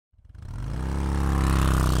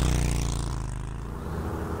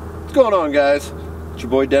What's going on, guys? It's your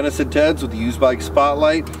boy Dennis and Ted's with the Used Bike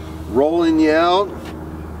Spotlight, rolling you out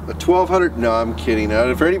a 1200. No, I'm kidding.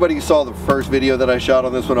 Now, for anybody who saw the first video that I shot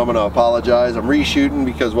on this one, I'm going to apologize. I'm reshooting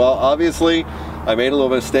because, well, obviously I made a little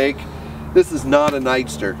mistake. This is not a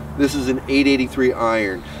Nightster. This is an 883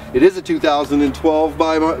 iron. It is a 2012,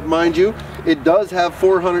 mind you. It does have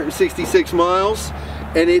 466 miles,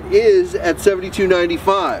 and it is at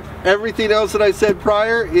 72.95. Everything else that I said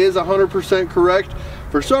prior is 100% correct.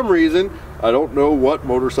 For some reason, I don't know what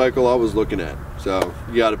motorcycle I was looking at. So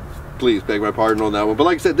you gotta please beg my pardon on that one. But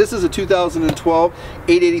like I said, this is a 2012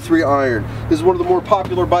 883 iron. This is one of the more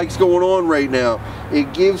popular bikes going on right now.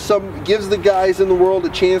 It gives the guys in the world a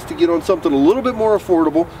chance to get on something a little bit more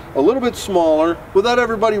affordable, a little bit smaller, without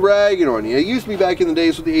everybody ragging on you. It used to be back in the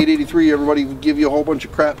days with the 883, everybody would give you a whole bunch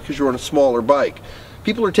of crap because you're on a smaller bike.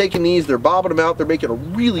 People are taking these, they're bobbing them out, they're making a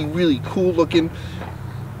really, really cool looking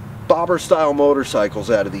bobber style motorcycles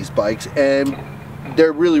out of these bikes, and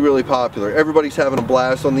they're really, really popular. Everybody's having a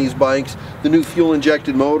blast on these bikes. The new fuel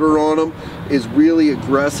injected motor on them is really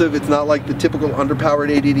aggressive. It's not like the typical underpowered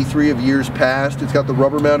 883 of years past. It's got the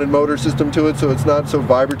rubber mounted motor system to it, so it's not so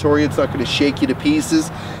vibratory. It's not going to shake you to pieces.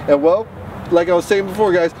 And well, like I was saying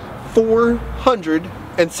before, guys,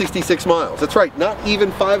 466 miles. That's right, not even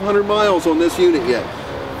 500 miles on this unit yet.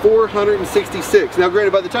 466. Now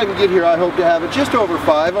granted, by the time you get here, I hope to have it just over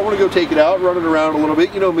 5. I want to go take it out, run it around a little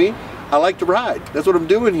bit. You know me, I like to ride. That's what I'm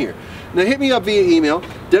doing here. Now hit me up via email,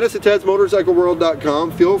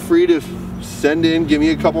 dennis@tedsmotorcycleworld.com. Feel free to send in, give me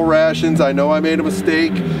a couple rations. I know I made a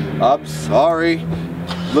mistake. I'm sorry.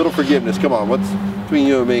 Little forgiveness. Come on, what's between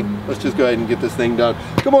you and me? Let's just go ahead and get this thing done.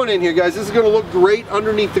 Come on in here, guys. This is going to look great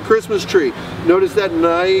underneath the Christmas tree. Notice that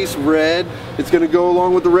nice red. It's going to go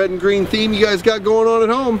along with the red and green theme you guys got going on at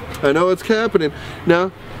home. I know it's happening. Now,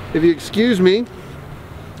 if you excuse me,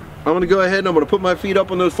 I'm going to go ahead and I'm going to put my feet up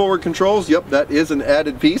on those forward controls. Yep, that is an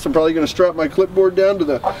added piece. I'm probably going to strap my clipboard down to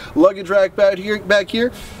the luggage rack back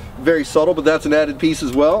here. Very subtle, but that's an added piece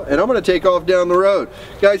as well. And I'm going to take off down the road.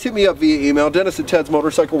 Guys, hit me up via email,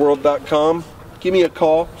 dennis@tedsmotorcycleworld.com. Give me a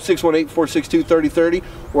call, 618-462-3030,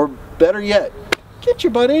 or better yet, get your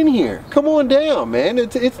butt in here. Come on down, man.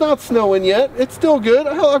 It's not snowing yet. It's still good.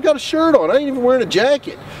 Hell, I've got a shirt on. I ain't even wearing a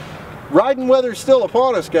jacket. Riding weather's still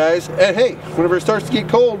upon us, guys. And hey, whenever it starts to get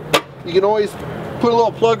cold, you can always put a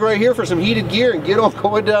little plug right here for some heated gear and get on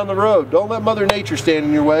going down the road. Don't let Mother Nature stand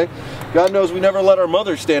in your way. God knows we never let our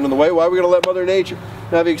mother stand in the way. Why are we going to let Mother Nature?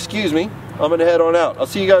 Now, if you excuse me, I'm going to head on out. I'll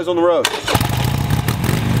see you guys on the road.